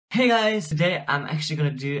Hey guys, today I'm actually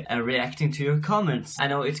gonna do a reacting to your comments. I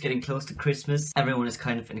know it's getting close to Christmas, everyone is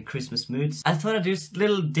kind of in a Christmas mood. I thought I'd do a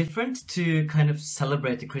little different to kind of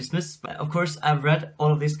celebrate the Christmas. But of course, I've read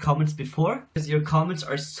all of these comments before, because your comments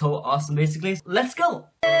are so awesome basically. Let's go!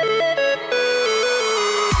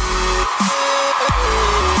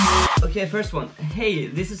 Okay, first one. Hey,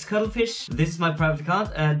 this is Cuddlefish. This is my private account.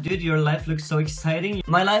 Dude, your life looks so exciting.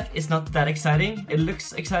 My life is not that exciting. It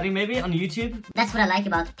looks exciting maybe on YouTube. That's what I like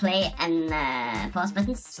about play and pause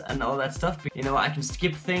buttons. And all that stuff. You know, I can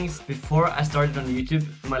skip things. Before I started on YouTube,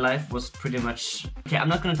 my life was pretty much... Okay, I'm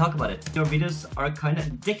not gonna talk about it. Your videos are kind of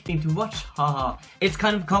addicting to watch. Haha. It's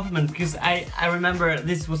kind of a compliment because I remember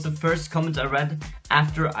this was the first comment I read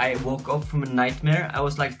after I woke up from a nightmare. I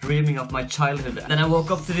was like dreaming of my childhood. Then I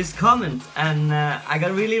woke up to this comment and I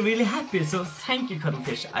got really happy. So thank you,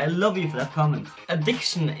 Cuddlefish. I love you for that comment.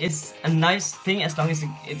 Addiction is a nice thing as long as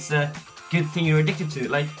it's a good thing you're addicted to.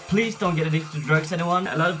 Like, please don't get addicted to drugs, anyone.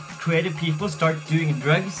 A lot of creative people start doing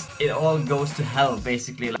drugs. It all goes to hell,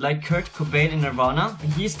 basically. Like Kurt Cobain in Nirvana.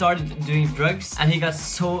 He started doing drugs and he got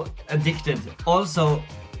so addicted. Also,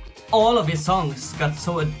 all of his songs got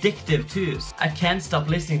so addictive too. I can't stop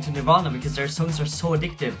listening to Nirvana because their songs are so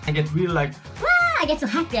addictive. I get really like... I get so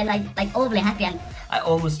happy and like overly happy and... I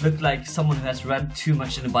almost look like someone who has read too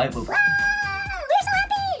much in the Bible. We're so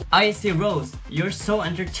happy! I see Rose, you're so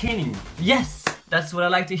entertaining. Yes! That's what I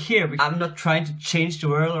like to hear. I'm not trying to change the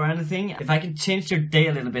world or anything. If I can change your day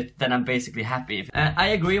a little bit, then I'm basically happy. I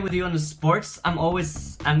agree with you on the sports.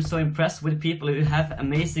 I'm so impressed with people who have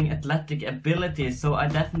amazing athletic abilities. So I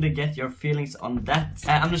definitely get your feelings on that.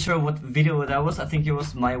 I'm not sure what video that was. I think it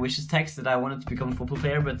was my wishes text that I wanted to become a football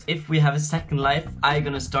player. But if we have a second life, I'm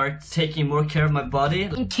gonna start taking more care of my body.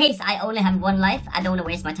 In case I only have one life, I don't want to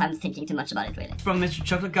waste my time thinking too much about it, really. From Mr.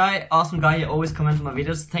 Chocolate Guy, awesome guy. He always comments on my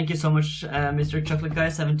videos. Thank you so much, Mr. Chocolate Guy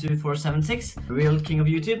 72476, real king of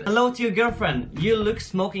YouTube. Hello to your girlfriend. You look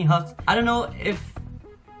smoking hot. I don't know if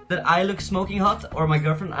that I look smoking hot or my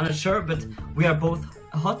girlfriend. I'm not sure, but we are both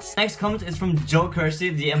hot. Next comment is from Joe Kersey,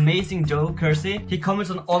 the amazing Joe Kersey. He comments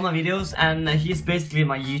on all my videos and he's basically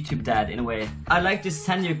my YouTube dad in a way. I like to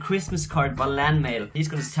send you a Christmas card by land mail. He's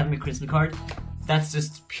gonna send me a Christmas card. That's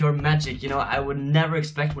just pure magic, you know, I would never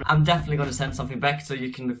expect one. I'm definitely gonna send something back, so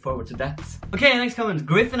you can look forward to that. Okay, next comment.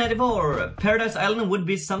 Griffin84. Paradise Island would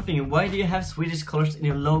be something. Why do you have Swedish colors in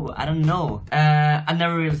your logo? I don't know. I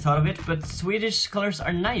never really thought of it, but Swedish colors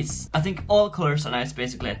are nice. I think all colors are nice,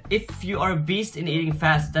 basically. If you are a beast in eating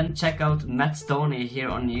fast, then check out Matt Stoney here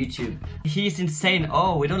on YouTube. He's insane.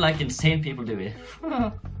 Oh, we don't like insane people, do we?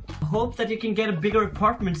 Hope that you can get a bigger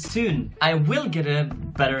apartment soon. I will get a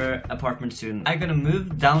better apartment soon. I'm gonna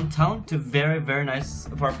move downtown to a very nice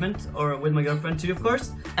apartment, or with my girlfriend too, of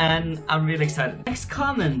course, and I'm really excited. Next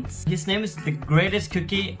comment. His name is The Greatest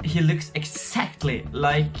Cookie. He looks exactly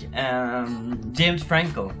like James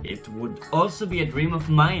Franco. It would also be a dream of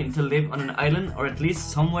mine to live on an island, or at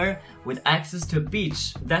least somewhere with access to a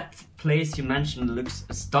beach. That place you mentioned looks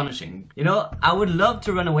astonishing. You know, I would love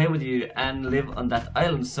to run away with you and live on that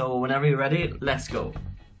island, so whenever you're ready, let's go.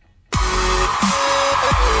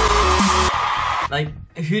 Like,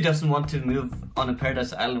 who doesn't want to move on a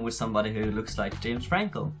paradise island with somebody who looks like James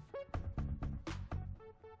Franco?